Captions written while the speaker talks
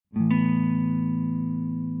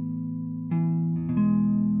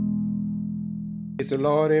Praise the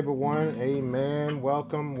Lord, everyone. Amen.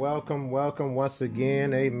 Welcome once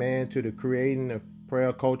again. Amen. To the Creating a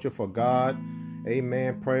Prayer Culture for God.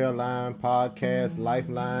 Amen. Prayer Line Podcast,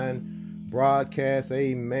 Lifeline Broadcast.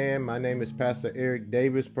 Amen. My name is Pastor Eric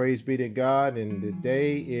Davis. Praise be to God. And the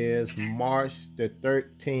day is March the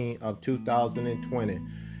 13th of 2020.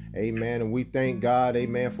 Amen. And we thank God,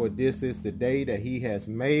 amen, for this is the day that He has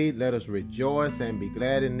made. Let us rejoice and be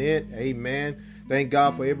glad in it. Amen. Thank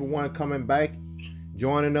God for everyone coming back,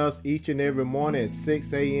 joining us each and every morning at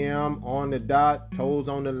 6 a.m. on the dot, toes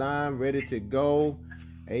on the line, ready to go.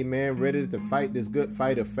 Amen. Ready to fight this good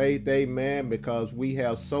fight of faith. Amen. Because we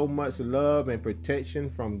have so much love and protection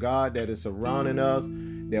from God that is surrounding us,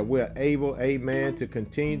 that we're able, amen, to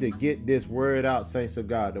continue to get this word out, saints of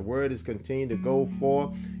God. The word is continuing to go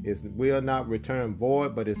forth. It will not return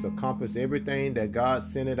void, but it's accomplished everything that God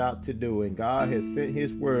sent it out to do. And God has sent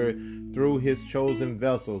His word through His chosen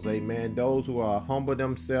vessels. Amen. Those who are humble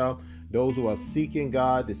themselves, those who are seeking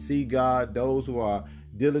God to see God, those who are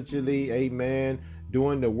diligently, amen,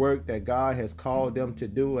 doing the work that God has called them to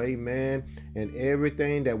do, amen. And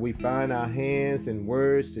everything that we find our hands and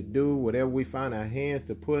words to do, whatever we find our hands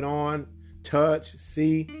to put on, touch,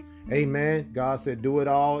 see, amen. God said, do it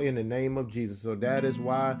all in the name of Jesus. So that is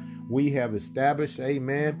why we have established,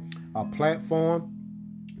 amen, a platform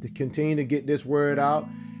to continue to get this word out,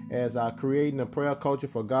 as our Creating a Prayer Culture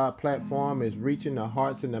for God platform is reaching the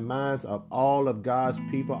hearts and the minds of all of God's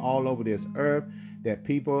people all over this earth. That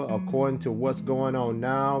people, according to what's going on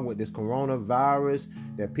now with this coronavirus,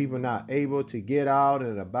 that people are not able to get out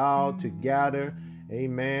and about to gather,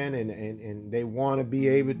 amen, and they want to be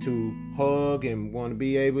able to hug and want to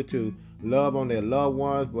be able to love on their loved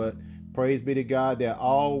ones, but praise be to God, there's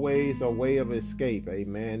always a way of escape,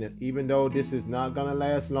 amen. And even though this is not going to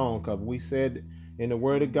last long, because we said in the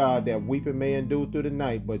word of God that weeping may endure through the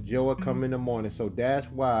night, but joy will come in the morning. So that's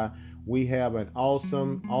why we have an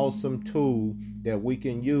awesome tool that we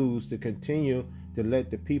can use to continue to let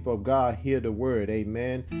the people of God hear the word,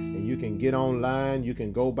 amen. And you can get online, you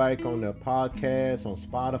can go back on the podcast, on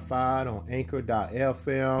Spotify, on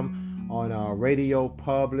Anchor.fm, on Radio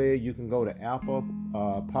Public. You can go to Apple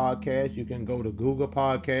Podcast, you can go to Google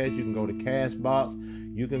Podcast, you can go to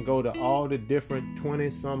Castbox, you can go to all the different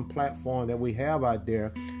 20-some platforms that we have out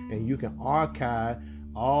there, and you can archive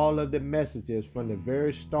all of the messages from the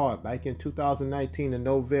very start, back in 2019 in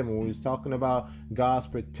November, when we was talking about God's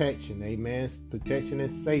protection, amen, protection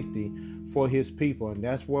and safety for His people. And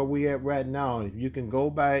that's where we at right now. And if you can go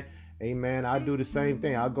back, amen, I do the same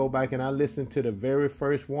thing. I go back and I listen to the very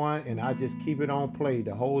first one, and I just keep it on play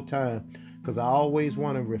the whole time, because I always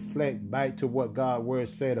want to reflect back to what God's word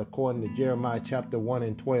said according to Jeremiah chapter 1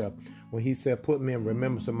 and 12, when He said, put me in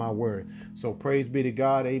remembrance of my word. So praise be to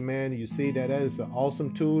God, amen. You see that is an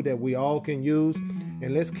awesome tool that we all can use.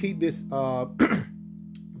 And let's keep this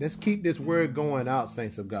let's keep this word going out,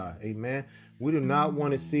 saints of God, amen. We do not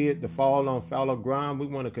want to see it to fall on fallow ground. We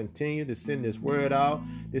want to continue to send this word out.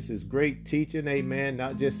 This is great teaching, amen.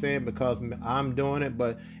 Not just saying because I'm doing it,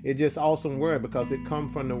 but it's just awesome word because it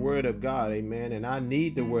comes from the word of God, amen. And I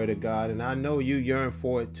need the word of God, and I know you yearn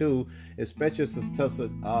for it too, especially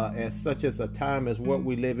at such as a time as what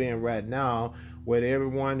we live in right now, where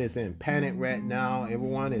everyone is in panic right now.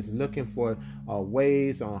 Everyone is looking for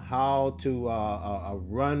ways on how to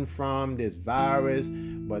run from this virus.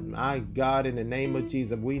 But my God, in the name of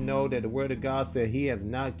Jesus, we know that the word of God said He has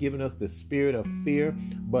not given us the spirit of fear,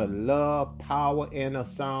 but love, power, and a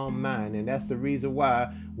sound mind. And that's the reason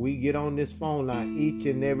why we get on this phone line each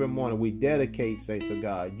and every morning. We dedicate, saints of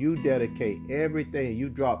God. You dedicate everything. You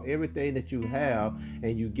drop everything that you have,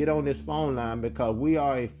 and you get on this phone line, because we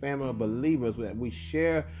are a family of believers that we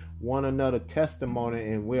share one another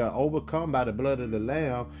testimony, and we are overcome by the blood of the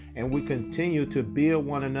Lamb, and we continue to build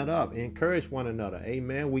one another up, encourage one another,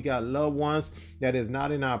 amen. We got loved ones that is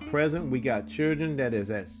not in our present. We got children that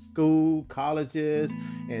is at school, colleges,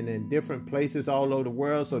 and in different places all over the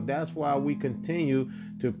world. So that's why we continue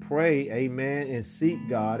to pray, amen, and seek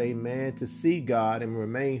God, amen, to see God and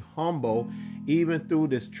remain humble even through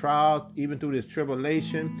this trial, even through this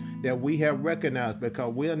tribulation that we have recognized,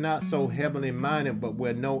 because we're not so heavenly minded, but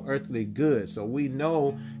we're no earthly good. So we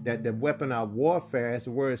know that the weapon of warfare, as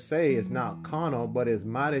the word say, is not carnal, but is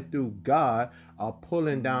mighty through God, are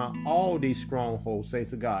pulling down all these strongholds,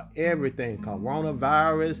 saints of God. Everything,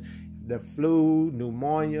 coronavirus, the flu,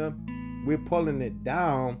 pneumonia, we're pulling it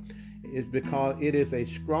down is because it is a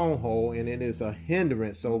stronghold and it is a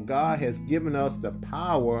hindrance. So God has given us the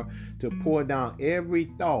power to pour down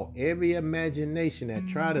every thought, every imagination that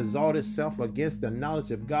try to exalt itself against the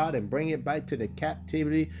knowledge of God and bring it back to the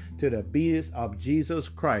captivity, to the obedience of Jesus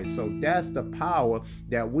Christ. So that's the power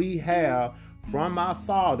that we have from our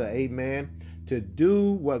Father, amen, to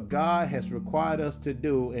do what God has required us to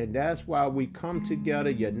do. And that's why we come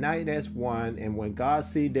together, unite as one. And when God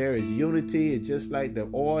sees there is unity, it's just like the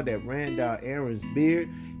oil that ran down Aaron's beard.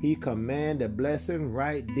 He commanded a blessing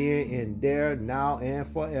right then and there, now and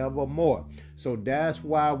forevermore. So that's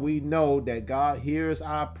why we know that God hears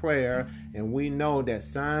our prayer, and we know that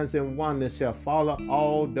signs and wonders shall follow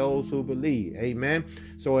all those who believe. Amen.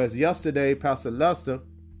 So as yesterday, Pastor Luster,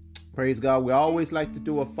 praise God, we always like to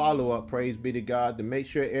do a follow-up, praise be to God, to make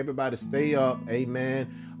sure everybody stay up,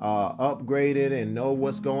 amen, upgraded and know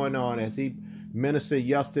what's going on, as he ministered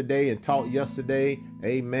yesterday and taught yesterday,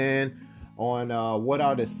 amen, on what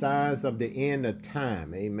are the signs of the end of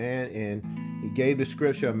time, amen. And he gave the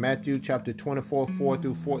scripture of Matthew chapter 24, 4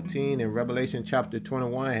 through 14, and Revelation chapter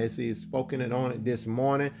 21, as he has spoken it on it this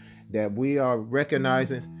morning, that we are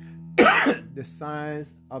recognizing the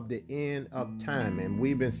signs of the end of time. And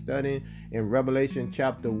we've been studying in Revelation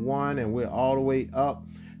chapter 1, and we're all the way up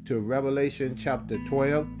to Revelation chapter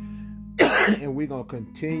 12. And we're going to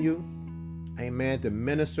continue, amen, to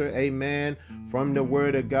minister, amen, from the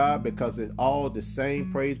word of God, because it's all the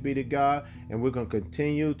same, praise be to God. And we're going to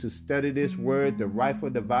continue to study this word, the rightful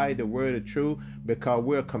divide, the word of truth, because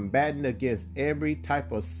we're combating against every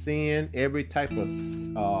type of sin, every type of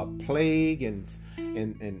plague and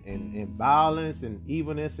violence and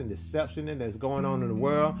evilness and deception that's going on in the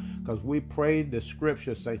world, because we pray the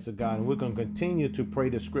scripture, saints of God, and we're going to continue to pray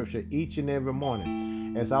the scripture each and every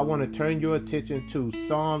morning. As I want to turn your attention to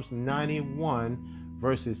Psalms 91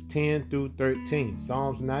 verses 10 through 13.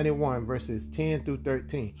 Psalms 91 verses 10 through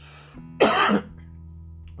 13.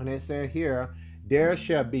 And it said here, there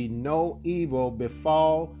shall be no evil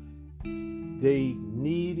befall thee,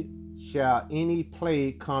 neither shall any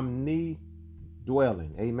plague come nigh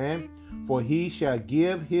dwelling. Amen. For he shall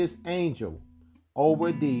give his angel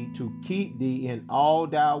over thee to keep thee in all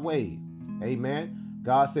thy ways. Amen.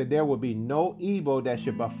 God said there will be no evil that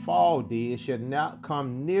should befall thee. It should not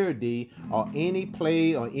come near thee, or any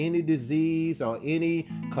plague or any disease or any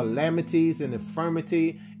calamities and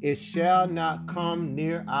infirmity. It shall not come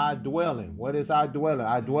near our dwelling. What is our dwelling?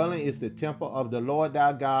 Our dwelling is the temple of the Lord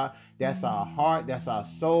thy God. That's our heart. That's our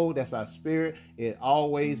soul. That's our spirit. It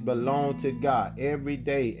always belongs to God every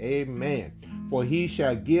day. Amen. For he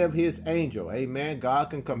shall give his angel. Amen. God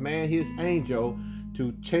can command his angel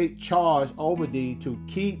to take charge over thee, to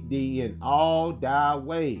keep thee in all thy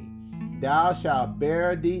ways. Thou shalt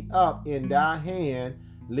bear thee up in thy hand,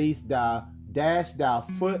 lest thou dash thy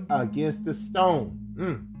foot against the stone.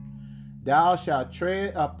 Thou shalt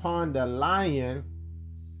tread upon the lion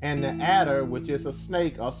and the adder, which is a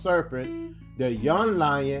snake or serpent, the young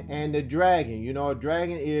lion and the dragon. You know, a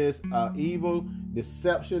dragon is evil,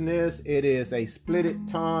 deceptionist. It is a split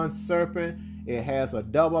tongue serpent. It has a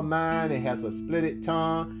double mind. It has a split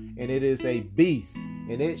tongue, and it is a beast.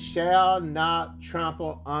 And it shall not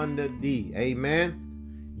trample under thee. Amen.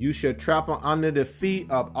 You shall trample under the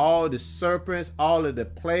feet of all the serpents, all of the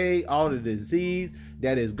plague, all the disease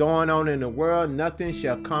that is going on in the world. Nothing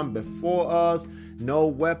shall come before us. No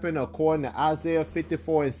weapon, according to Isaiah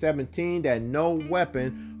 54 and 17, that no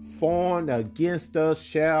weapon formed against us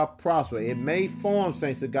shall prosper. It may form,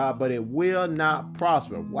 saints of God, but it will not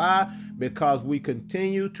prosper. Why? Because we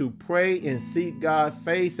continue to pray and seek God's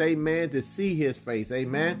face, amen, to see his face,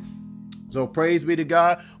 amen. So praise be to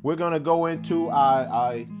God. We're going to go into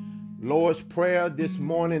our Lord's Prayer this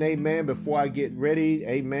morning, amen, before I get ready,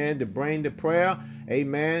 amen, to bring the prayer,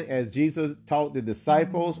 amen, as Jesus taught the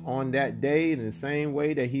disciples on that day in the same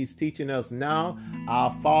way that he's teaching us now.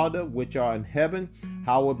 Our Father, which art in heaven,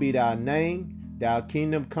 hallowed be thy name, thy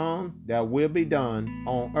kingdom come, thy will be done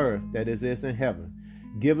on earth that it is in heaven.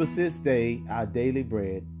 Give us this day our daily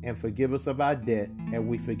bread, and forgive us of our debt, and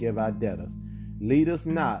we forgive our debtors. Lead us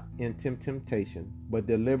not into temptation, but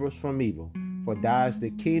deliver us from evil. For thine is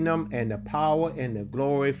the kingdom and the power and the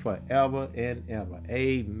glory forever and ever.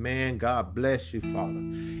 Amen. God bless you, Father,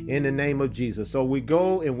 in the name of Jesus. So we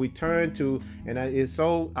go and we turn to, and it's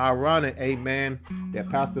so ironic, amen, that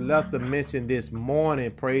Pastor Lester mentioned this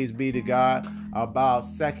morning, praise be to God, about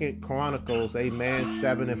 2 Chronicles, amen,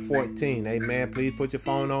 7 and 14. Amen. Please put your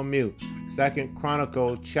phone on mute. 2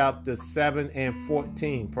 Chronicles chapter 7 and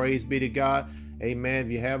 14. Praise be to God. Amen.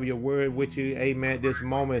 If you have your word with you, amen, this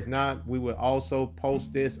moment is not, we will also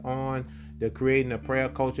post this on the Creating a Prayer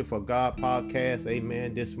Culture for God podcast,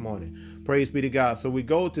 amen, this morning. Praise be to God. So we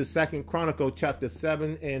go to 2 Chronicles chapter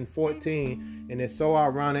 7 and 14, and it's so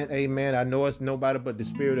ironic, amen. I know it's nobody but the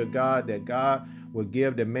Spirit of God, that God will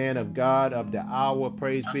give the man of God of the hour,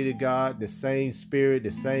 praise be to God, the same spirit,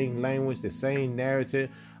 the same language, the same narrative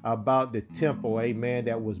about the temple, amen,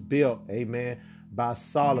 that was built, amen, by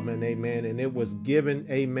Solomon, amen. And it was given,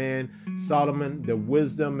 amen, Solomon the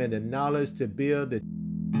wisdom and the knowledge to build the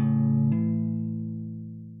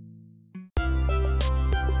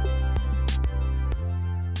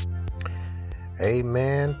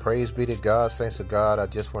Amen. Praise be to God, saints of God. I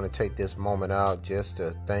just want to take this moment out just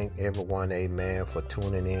to thank everyone, amen, for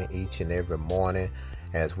tuning in each and every morning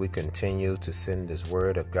as we continue to send this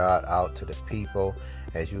word of God out to the people,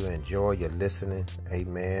 as you enjoy your listening,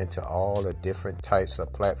 amen, to all the different types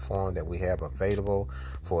of platforms that we have available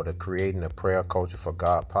for the Creating a Prayer Culture for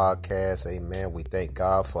God podcast, amen. We thank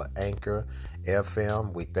God for Anchor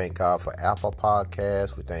FM. We thank God for Apple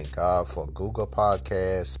Podcasts. We thank God for Google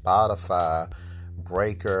Podcasts, Spotify,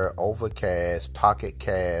 Breaker, Overcast, Pocket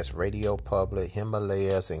Cast, Radio Public,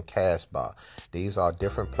 Himalayas, and Castbox. These are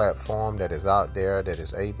different platforms that is out there that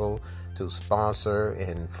is able to sponsor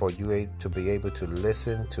and for you to be able to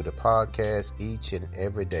listen to the podcast each and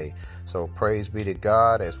every day. So praise be to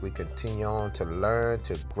God as we continue on to learn,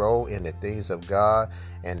 to grow in the things of God,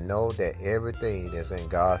 and know that everything is in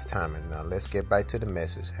God's timing. Now let's get back to the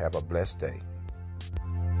message. Have a blessed day.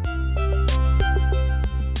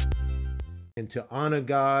 And to honor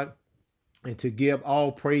God and to give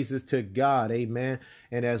all praises to God, amen.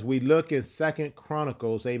 And as we look in 2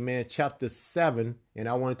 Chronicles, amen, chapter 7, and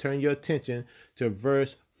I want to turn your attention to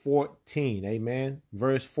verse 14, amen,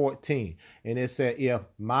 verse 14. And it said, if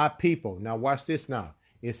my people, now watch this now,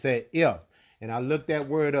 it said if, and I looked that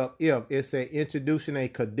word up, if, it said introducing a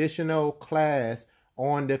conditional class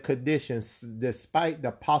on the conditions, despite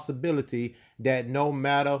the possibility that no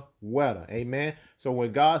matter whether, amen. So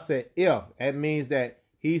when God said if, that means that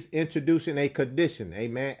he's introducing a condition,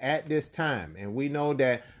 amen, at this time. And we know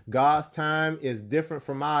that God's time is different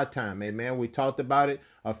from our time, amen. We talked about it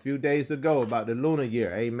a few days ago about the lunar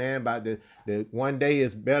year, amen, about the one day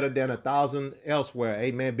is better than 1,000 elsewhere,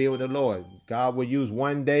 amen, be with the Lord. God will use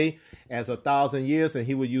one day as 1,000 years, and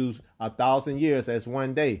he will use 1,000 years as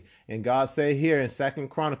one day. And God said here in 2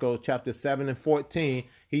 Chronicles chapter 7 and 14,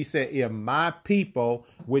 he said, if my people,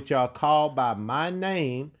 which are called by my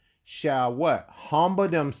name, shall what? Humble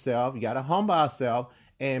themselves. You got to humble ourselves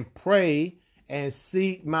and pray and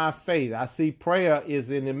seek my face. I see prayer is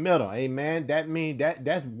in the middle. Amen. That means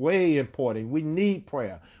that's way important. We need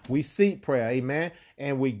prayer. We seek prayer. Amen.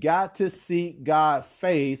 And we got to seek God's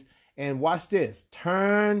face. And watch this.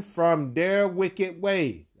 Turn from their wicked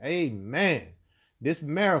ways. Amen. This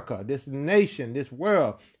America, this nation, this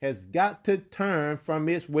world has got to turn from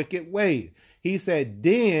its wicked ways. He said,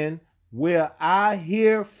 then will I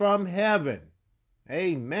hear from heaven,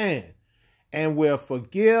 amen, and will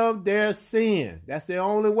forgive their sin. That's the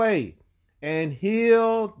only way. And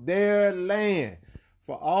heal their land.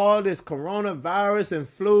 For all this coronavirus and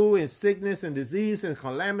flu and sickness and disease and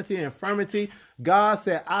calamity and infirmity, God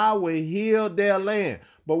said, I will heal their land.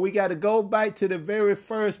 But we got to go back to the very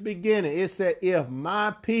first beginning. It said, if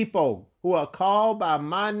my people who are called by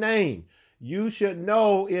my name, you should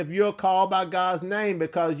know if you're called by God's name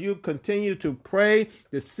because you continue to pray,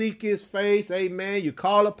 to seek his face. Amen. You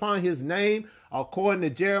call upon his name. According to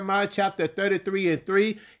Jeremiah chapter 33 and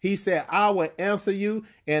 3, he said, I will answer you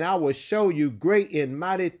and I will show you great and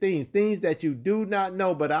mighty things, things that you do not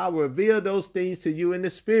know, but I will reveal those things to you in the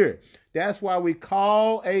spirit. That's why we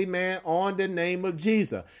call, amen, on the name of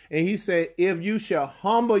Jesus. And he said, if you shall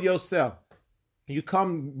humble yourself, you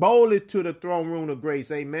come boldly to the throne room of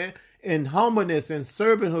grace, amen, in humbleness and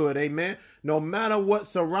servanthood, amen, no matter what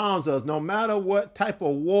surrounds us, no matter what type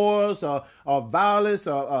of wars or violence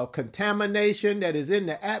or contamination that is in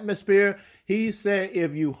the atmosphere. He said,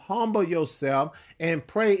 if you humble yourself and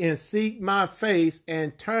pray and seek my face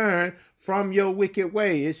and turn from your wicked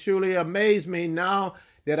way. It surely amazed me now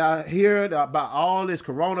that I hear about all this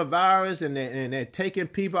coronavirus and they're taking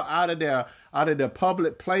people out of their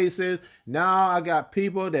public places. Now I got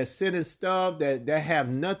people that sending stuff that have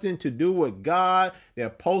nothing to do with God.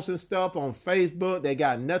 They're posting stuff on Facebook. They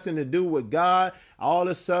got nothing to do with God. All of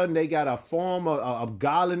a sudden they got a form of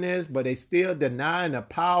godliness, but they still denying the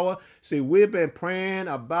power. See, we've been praying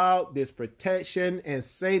about this protection and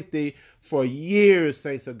safety for years,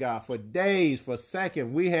 saints of God, for days, for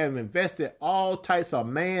seconds. We have invested all types of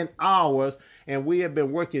man hours, and we have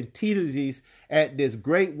been working tediously at this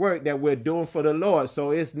great work that we're doing for the Lord.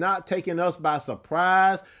 So it's not taking us by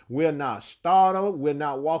surprise. We're not startled. We're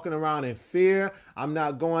not walking around in fear. I'm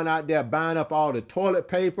not going out there buying up all the toilet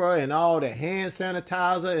paper and all the hand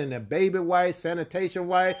sanitizer and the baby wipes, sanitation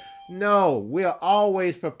wipe. No, we're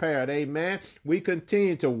always prepared. Amen. We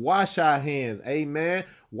continue to wash our hands. Amen.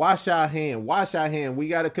 Wash our hand. Wash our hand. We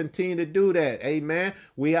got to continue to do that. Amen.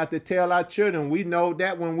 We have to tell our children. We know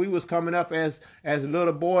that when we was coming up as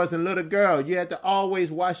little boys and little girls, you have to always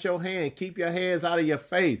wash your hand. Keep your hands out of your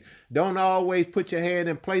face. Don't always put your hand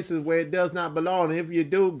in places where it does not belong. And if you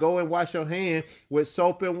do, go and wash your hand with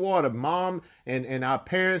soap and water. Mom and our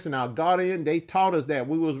parents and our guardian, they taught us that.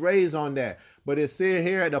 We was raised on that. But it's still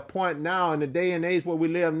here at the point now in the day and age where we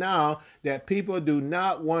live now that people do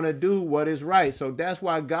not want to do what is right. So that's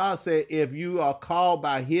why God said, if you are called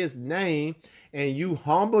by his name and you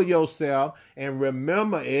humble yourself and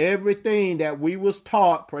remember everything that we was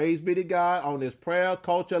taught, praise be to God, on this prayer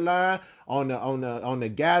culture line, on the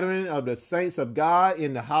gathering of the saints of God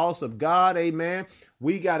in the house of God, amen.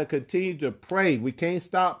 We got to continue to pray. We can't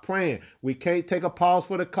stop praying. We can't take a pause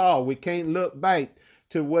for the call. We can't look back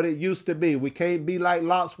to what it used to be. We can't be like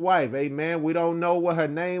Lot's wife. Amen. We don't know what her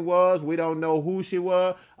name was. We don't know who she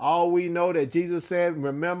was. All we know that Jesus said,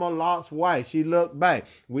 remember Lot's wife. She looked back.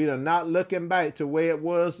 We are not looking back to where it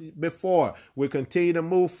was before. We continue to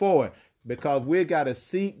move forward because we got to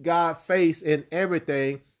seek God's face in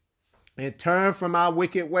everything and turn from our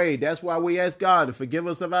wicked way. That's why we ask God to forgive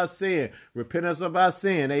us of our sin, repent us of our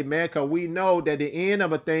sin, amen, because we know that the end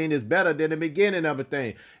of a thing is better than the beginning of a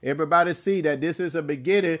thing. Everybody see that this is a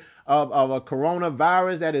beginning of a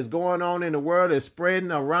coronavirus that is going on in the world, is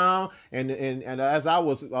spreading around, and as I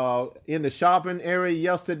was in the shopping area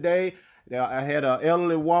yesterday, I had an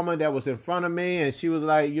elderly woman that was in front of me, and she was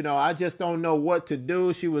like, I just don't know what to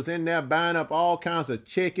do. She was in there buying up all kinds of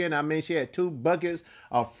chicken. I mean, she had 2 buckets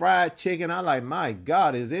of fried chicken. I like, my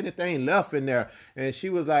God, is anything left in there? And she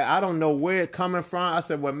was like, I don't know where it's coming from. I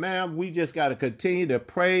said, well, ma'am, we just got to continue to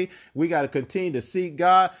pray. We got to continue to seek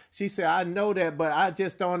God. She said, I know that, but I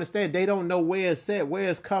just don't understand. They don't know where it's at, where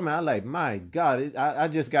it's coming. I like, my God, I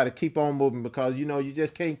just got to keep on moving because, you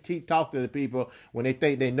just can't keep talking to people when they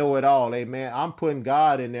think they know it all. Amen. I'm putting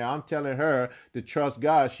God in there. I'm telling her to trust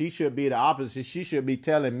God. She should be the opposite. She should be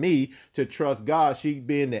telling me to trust God. She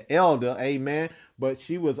being the elder. Amen. But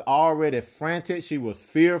she was already frantic. She was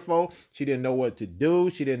fearful. She didn't know what to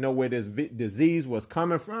do. She didn't know where this disease was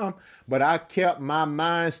coming from. But I kept my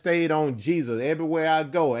mind stayed on Jesus everywhere I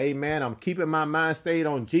go. Amen. I'm keeping my mind stayed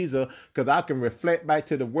on Jesus because I can reflect back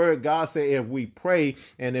to the word. God said, if we pray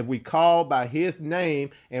and if we call by his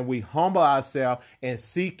name and we humble ourselves and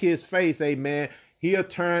seek his face, amen, he'll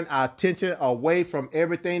turn our attention away from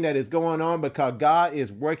everything that is going on because God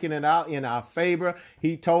is working it out in our favor.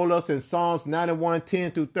 He told us in Psalms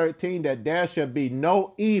 91:10-13 that there shall be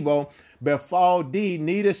no evil befall thee,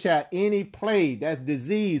 neither shall any plague, that's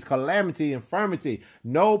disease, calamity, infirmity,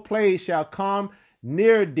 no plague shall come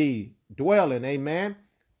near thee dwelling. Amen.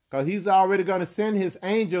 Because he's already going to send his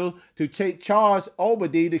angels to take charge over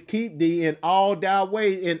thee to keep thee in all thy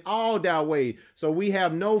ways, So we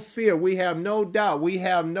have no fear. We have no doubt. We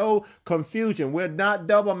have no confusion. We're not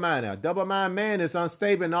double-minded. Double-minded man is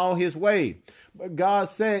unstable in all his ways. But God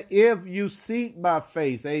said, if you seek by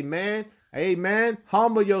faith, amen, amen,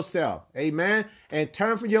 humble yourself, amen, and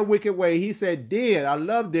turn from your wicked way. He said, then, I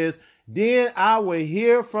love this, then I will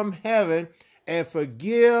hear from heaven and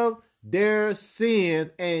forgive their sins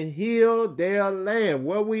and heal their land.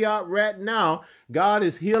 Where we are right now, God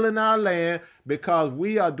is healing our land because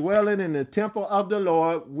we are dwelling in the temple of the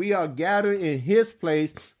Lord. We are gathering in his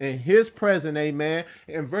place, in his presence, amen.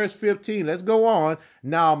 In verse 15, let's go on.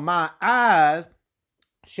 Now my eyes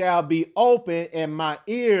shall be open and my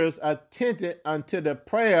ears attentive unto the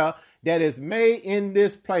prayer that is made in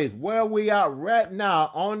this place. Where we are right now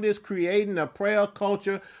on this creating a prayer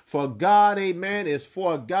culture for God, amen, is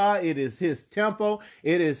for God. It is his temple.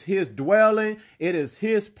 It is his dwelling. It is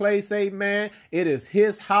his place, amen. It is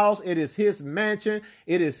his house. It is his mansion.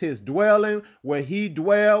 It is his dwelling where he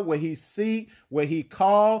dwell, where he seek, where he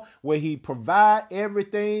call, where he provide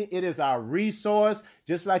everything. It is our resource.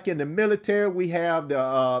 Just like in the military, we have the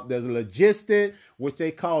logistic, which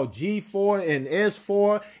they call G4 and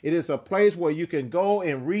S4. It is a place where you can go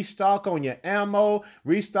and restock on your ammo,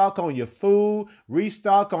 restock on your food,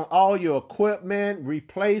 restock on all your equipment,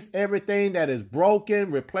 replace everything that is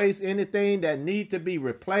broken, replace anything that needs to be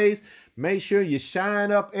replaced, Make sure you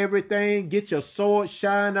shine up everything. Get your sword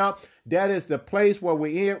shine up. That is the place where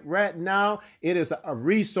we're in right now. It is a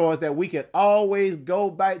resource that we can always go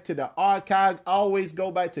back to the archive, always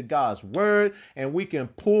go back to God's word, and we can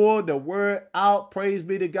pull the word out. Praise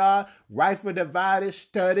be to God. Rightfully divided,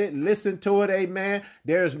 study it, listen to it. Amen.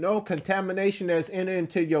 There's no contamination that's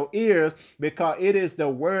into your ears because it is the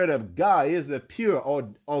word of God. It is the pure, or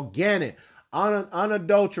organic,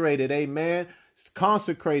 unadulterated. Amen.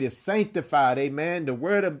 Consecrated, sanctified, amen. The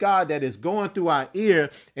word of God that is going through our ear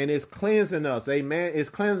and is cleansing us, amen. It's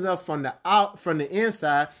cleansing us from the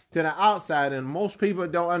inside to the outside. And most people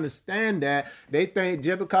don't understand that. They think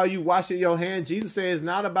just because you washing your hand, Jesus says it's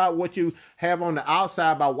not about what you have on the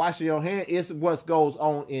outside by washing your hand. It's what goes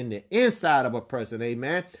on in the inside of a person,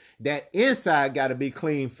 amen. That inside got to be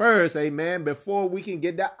clean first, amen, before we can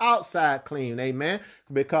get the outside clean, amen.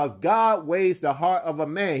 Because God weighs the heart of a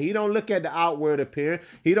man. He don't look at the outward appearance.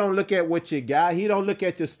 He don't look at what you got. He don't look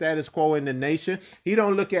at your status quo in the nation. He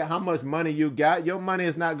don't look at how much money you got. Your money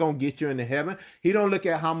is not going to get you into heaven. He don't look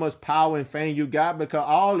at how much power and fame you got, because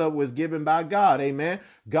all of it was given by God, amen.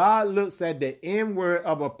 God looks at the inward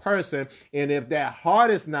of a person, and if that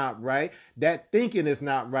heart is not right, that thinking is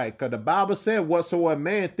not right. Because the Bible said, whatsoever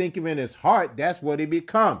man thinketh in his heart, that's what he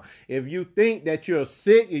become. If you think that you're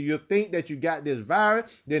sick, if you think that you got this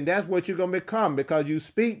virus, then that's what you're going to become, because you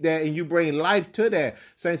speak that and you bring life to that.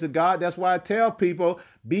 Saints of God, that's why I tell people,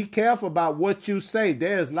 be careful about what you say.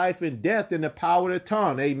 There's life and death in the power of the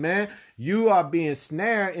tongue. Amen. You are being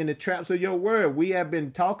snared in the traps of your word. We have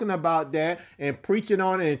been talking about that and preaching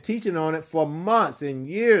on it and teaching on it for months and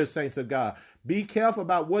years, saints of God. Be careful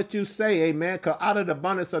about what you say, amen, because out of the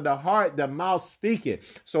abundance of the heart, the mouth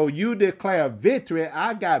speaketh. So you declare victory.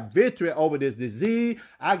 I got victory over this disease.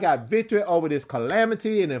 I got victory over this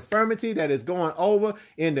calamity and infirmity that is going over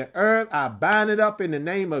in the earth. I bind it up in the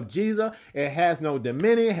name of Jesus. It has no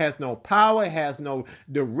dominion, it has no power, it has no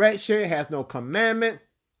direction, it has no commandment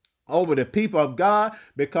over the people of God,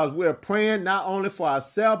 because we're praying not only for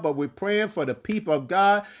ourselves, but we're praying for the people of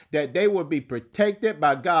God, that they will be protected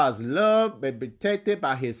by God's love, be protected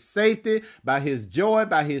by his safety, by his joy,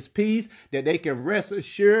 by his peace, that they can rest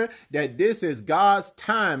assured that this is God's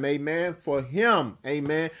time, amen, for him,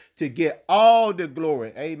 amen, to get all the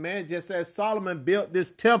glory, amen. Just as Solomon built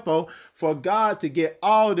this temple for God to get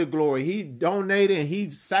all the glory, he donated and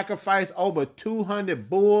he sacrificed over 200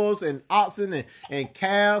 bulls and oxen and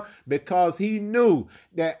calves, because he knew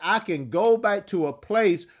that I can go back to a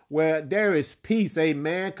place where there is peace,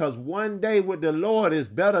 amen, because one day with the Lord is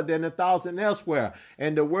better than 1,000 elsewhere.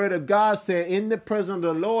 And the word of God said, in the presence of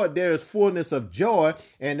the Lord there is fullness of joy,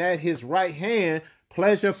 and at his right hand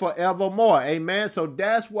pleasure forevermore. Amen. So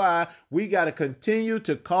that's why we got to continue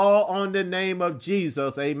to call on the name of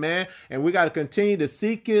Jesus. Amen. And we got to continue to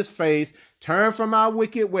seek his face, turn from our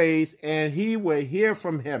wicked ways, and he will hear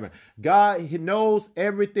from heaven. God, he knows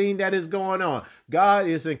everything that is going on. God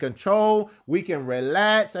is in control. We can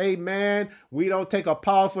relax. Amen. We don't take a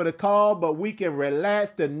pause for the call, but we can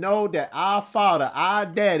relax to know that our Father, our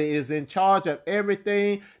Daddy, is in charge of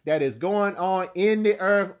everything that is going on in the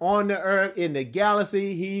earth, on the earth, in the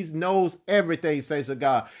galaxy. He knows everything, saints of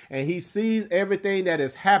God. And he sees everything that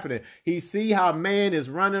is happening. He sees how man is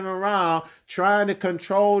running around trying to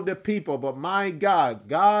control the people. But my God,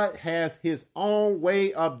 God has his own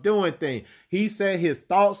way of doing things. He said his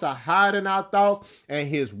thoughts are higher than our thoughts, and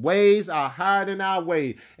his ways are higher than our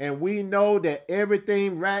ways. And we know that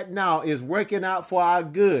everything right now is working out for our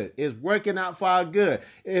good. It's working out for our good.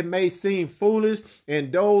 It may seem foolish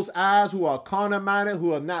in those eyes who are carnal-minded,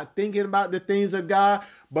 who are not thinking about the things of God,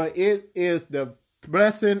 but it is the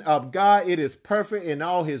blessing of God. It is perfect in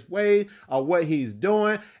all his ways of what he's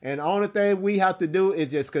doing. And the only thing we have to do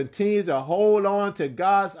is just continue to hold on to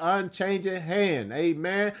God's unchanging hand.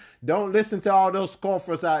 Amen. Don't listen to all those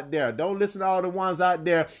scoffers out there. Don't listen to all the ones out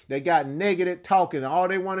there that got negative talking. All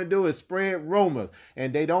they want to do is spread rumors,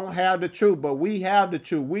 and they don't have the truth. But we have the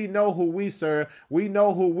truth. We know who we serve. We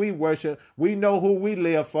know who we worship. We know who we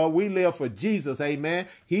live for. We live for Jesus. Amen.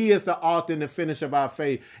 He is the author and the finisher of our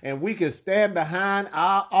faith. And we can stand behind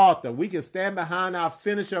our author. We can stand behind our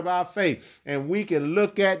finisher of our faith. And we can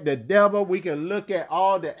look at the devil. We can look at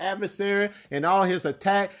all the adversary and all his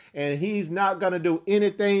attack. And he's not going to do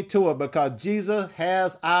anything to it, because Jesus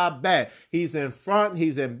has our back. He's in front,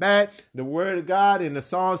 he's in back. The word of God in the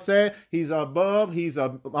song said he's above, he's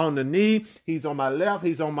on the knee, he's on my left,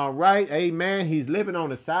 he's on my right. Amen. He's living on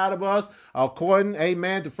the side of us, according,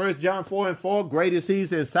 amen, to 1 John 4:4. Great is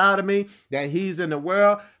he's inside of me that he's in the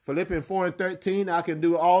world. Philippians 4:13, I can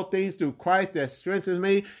do all things through Christ that strengthens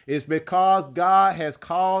me. It's because God has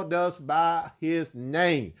called us by his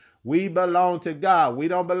name. We belong to God. We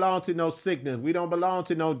don't belong to no sickness. We don't belong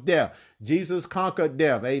to no death. Jesus conquered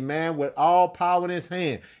death, amen, with all power in his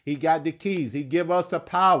hand. He got the keys. He give us the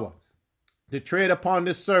power to tread upon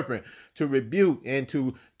the serpent, to rebuke and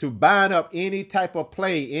to bind up any type of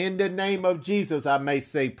plague in the name of Jesus, I may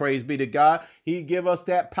say, praise be to God. He give us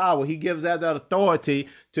that power. He gives us that authority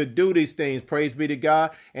to do these things, praise be to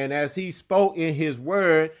God. And as he spoke in his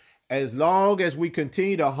word, as long as we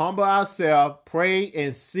continue to humble ourselves, pray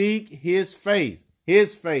and seek his face,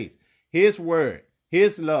 his word,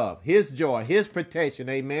 his love, his joy, his protection,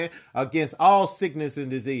 amen, against all sickness and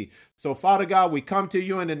disease. So, Father God, we come to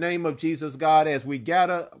you in the name of Jesus, God, as we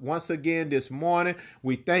gather once again this morning.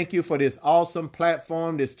 We thank you for this awesome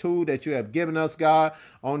platform, this tool that you have given us, God,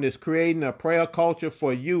 on this creating a prayer culture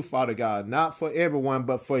for you, Father God, not for everyone,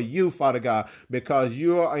 but for you, Father God, because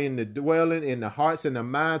you are in the dwelling in the hearts and the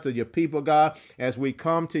minds of your people, God, as we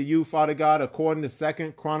come to you, Father God, according to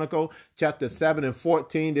 2 Chronicles chapter 7 and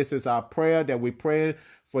 14. This is our prayer that we pray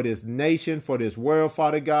for this nation, for this world,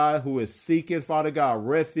 Father God, who is seeking, Father God,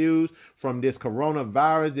 refuge from this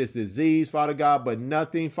coronavirus, this disease, Father God. But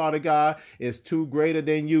nothing, Father God, is too greater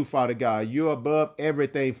than you, Father God. You're above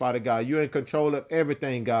everything, Father God. You're in control of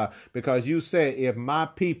everything, God, because you said, if my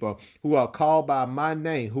people who are called by my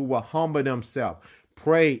name, who will humble themselves,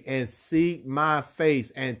 pray and seek my face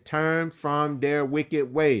and turn from their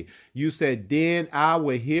wicked way, you said, then I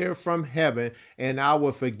will hear from heaven and I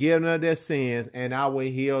will forgive them their sins and I will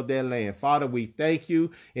heal their land. Father, we thank you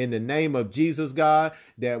in the name of Jesus, God,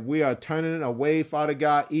 that we are turning away, Father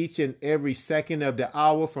God, each and every second of the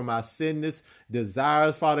hour from our sinless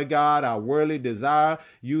desires, Father God, our worldly desire.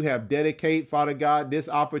 You have dedicated, Father God, this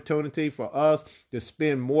opportunity for us to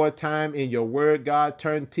spend more time in your word, God.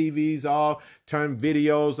 Turn TVs off, turn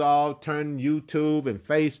videos off, turn YouTube and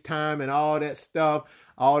FaceTime and all that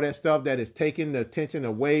stuff that is taking the attention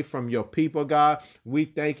away from your people, God. We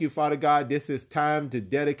thank you, Father God. This is time to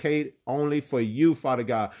dedicate only for you, Father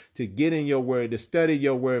God, to get in your word, to study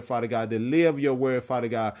your word, Father God, to live your word, Father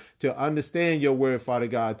God, to understand your word, Father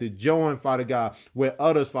God, to join, Father God, with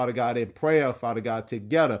others, Father God, in prayer, Father God,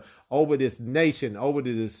 together over this nation, over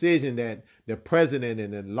the decision that the president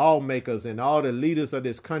and the lawmakers and all the leaders of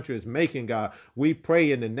this country is making, God. We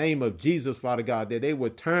pray in the name of Jesus, Father God, that they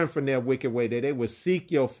would turn from their wicked way, that they would seek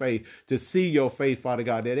your face, to see your face, Father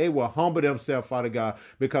God, that they will humble themselves, Father God,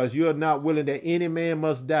 because you are not willing that any man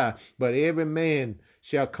must die, but every man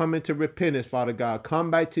shall come into repentance, Father God. Come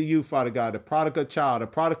back to you, Father God. The prodigal child, the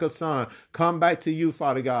prodigal son, come back to you,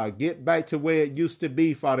 Father God. Get back to where it used to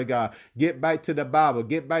be, Father God. Get back to the Bible.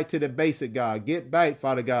 Get back to the basic, God. Get back,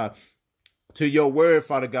 Father God, to your word,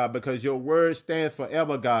 Father God, because your word stands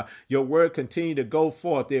forever, God. Your word continue to go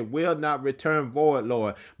forth. It will not return void,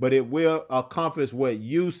 Lord, but it will accomplish what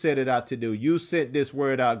you set it out to do. You sent this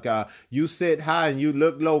word out, God. You sit high and you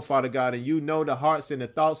look low, Father God, and you know the hearts and the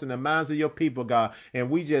thoughts and the minds of your people, God. And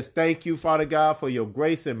we just thank you, Father God, for your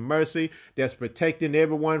grace and mercy that's protecting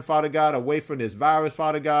everyone, Father God, away from this virus,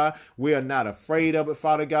 Father God. We are not afraid of it,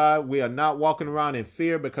 Father God. We are not walking around in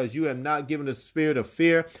fear, because you have not given us a spirit of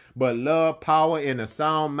fear, but love, power, and a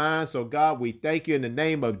sound mind. So God, we thank you in the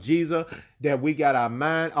name of Jesus that we got our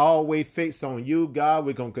mind always fixed on you, God.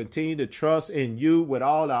 We're going to continue to trust in you with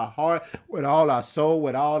all our heart, with all our soul,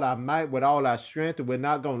 with all our might, with all our strength. And we're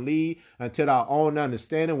not going to lead until our own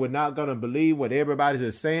understanding. We're not going to believe what everybody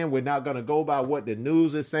is saying. We're not going to go by what the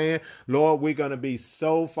news is saying. Lord, we're going to be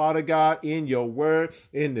so, Father God, in your word,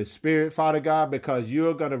 in the spirit, Father God, because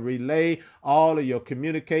you're going to relay all of your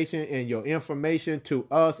communication and your information to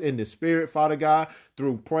us in the spirit, Father God,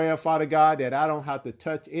 through prayer, Father God, that I don't have to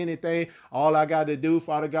touch anything. All I got to do,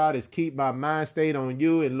 Father God, is keep my mind stayed on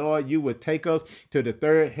you. And Lord, you would take us to the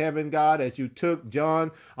third heaven, God, as you took John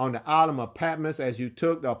on the island of Patmos, as you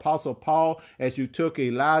took the Apostle Paul, as you took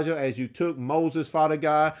Elijah, as you took Moses, Father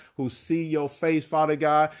God, who see your face, Father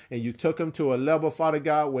God, and you took them to a level, Father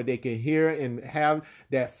God, where they can hear and have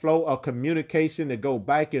that flow of communication to go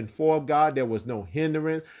back and forth, God. There was no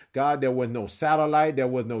hindrance, God. There was no satellite. There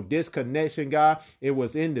was no disconnection, God. It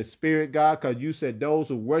was in the spirit, God, because you said those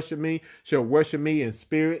who worship me shall worship me in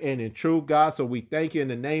spirit and in truth, God. So we thank you in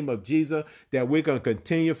the name of Jesus that we're going to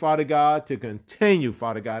continue, Father God,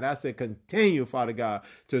 Father God. I said continue, Father God,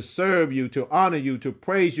 to serve you, to honor you, to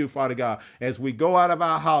praise you, Father God, as we go out of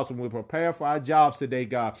our house and we prepare for our jobs today,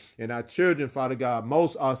 God, and our children, Father God.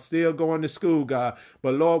 Most are still going to school, God.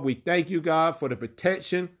 But Lord, we thank you, God, for the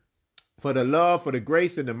protection, for the love, for the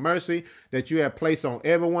grace and the mercy that you have placed on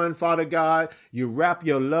everyone, Father God. You wrap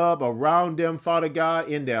your love around them, Father God,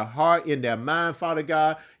 in their heart, in their mind, Father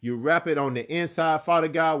God. You wrap it on the inside, Father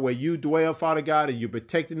God, where you dwell, Father God, and you're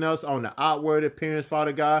protecting us on the outward appearance,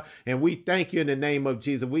 Father God. And we thank you in the name of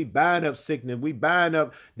Jesus. We bind up sickness. We bind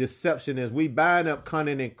up deception. We bind up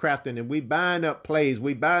cunning and crafting. And we bind up plagues.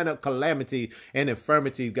 We bind up calamity and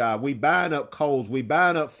infirmity, God. We bind up colds. We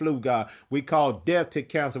bind up flu, God. We call death to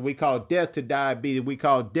cancer. We call death to diabetes. We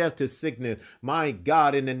call death to sickness. My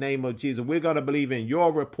God, in the name of Jesus, we're going to believe in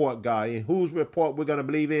your report, God. In whose report we're going to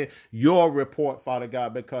believe in? Your report, Father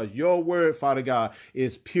God, because your word, Father God,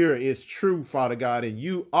 is pure, is true, Father God, and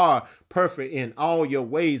you are perfect in all your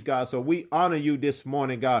ways, God. So we honor you this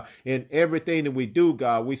morning, God, in everything that we do,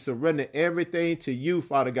 God. We surrender everything to you,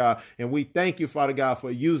 Father God, and we thank you, Father God,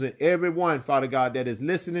 for using everyone, Father God, that is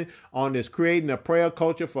listening on this Creating a Prayer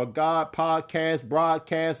Culture for God podcast,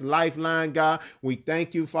 broadcast, Lifeline, God. We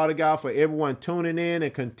thank you, Father God, for everyone tuning in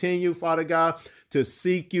and continue, Father God, to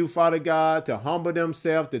seek you, Father God, to humble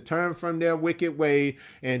themselves, to turn from their wicked way.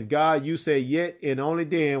 And God, you say, yet and only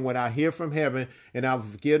then when I hear from heaven and I've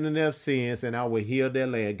forgiven their sins and I will heal their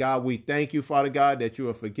land. God, we thank you, Father God, that you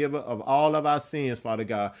are forgiver of all of our sins, Father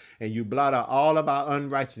God, and you blot out all of our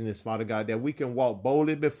unrighteousness, Father God, that we can walk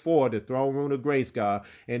boldly before the throne room of grace, God,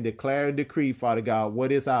 and declare and decree, Father God,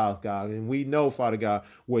 what is ours, God. And we know, Father God,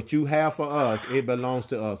 what you have for us, it belongs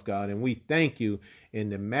to us, God. And we thank you in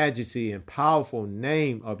the majesty and powerful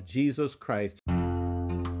name of Jesus Christ.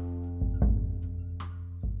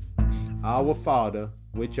 Our Father,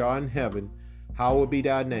 which art in heaven, hallowed be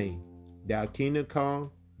thy name. Thy kingdom come,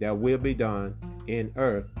 thy will be done in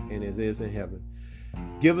earth and as it is in heaven.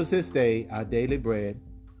 Give us this day our daily bread,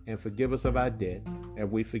 and forgive us of our debt, as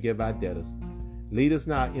we forgive our debtors. Lead us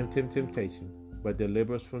not into temptation, but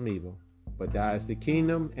deliver us from evil. But thine is the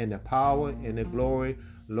kingdom and the power and the glory.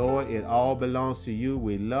 Lord, it all belongs to you.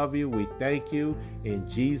 We love you. We thank you. In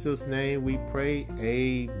Jesus' name we pray.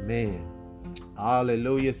 Amen.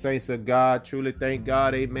 Hallelujah, saints of God. Truly thank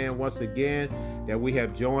God, amen, once again that we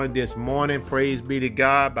have joined this morning. Praise be to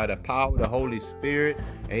God by the power of the Holy Spirit.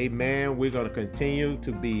 Amen. We're going to continue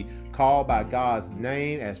to be called by God's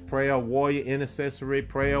name as prayer warrior, intercessory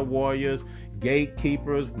prayer warriors,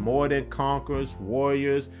 gatekeepers, more than conquerors,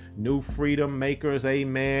 warriors, new freedom makers,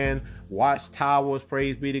 amen, watchtowers,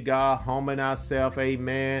 praise be to God, humbling ourselves,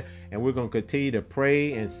 amen, and we're going to continue to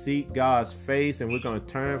pray and seek God's face, and we're going to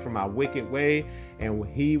turn from our wicked way, and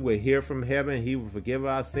he will hear from heaven, he will forgive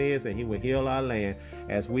our sins, and he will heal our land.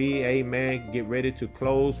 As we, amen, get ready to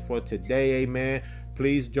close for today, amen,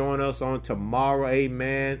 please join us on tomorrow,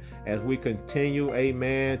 amen, as we continue,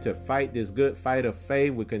 amen, to fight this good fight of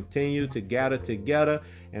faith. We continue to gather together.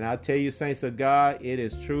 And I tell you, saints of God, it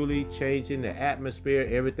is truly changing the atmosphere.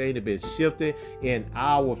 Everything has been shifted in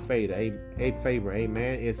our favor,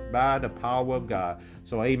 amen. It's by the power of God.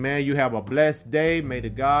 So, amen, you have a blessed day. May the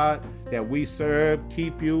God that we serve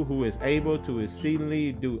keep you, who is able to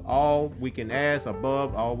exceedingly do all we can ask,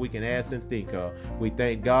 above all we can ask and think of. We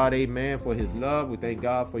thank God, amen, for his love. We thank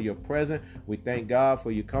God for your presence. We thank God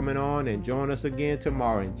for you coming on and join us again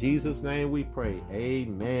tomorrow. In Jesus' name we pray.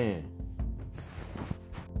 Amen.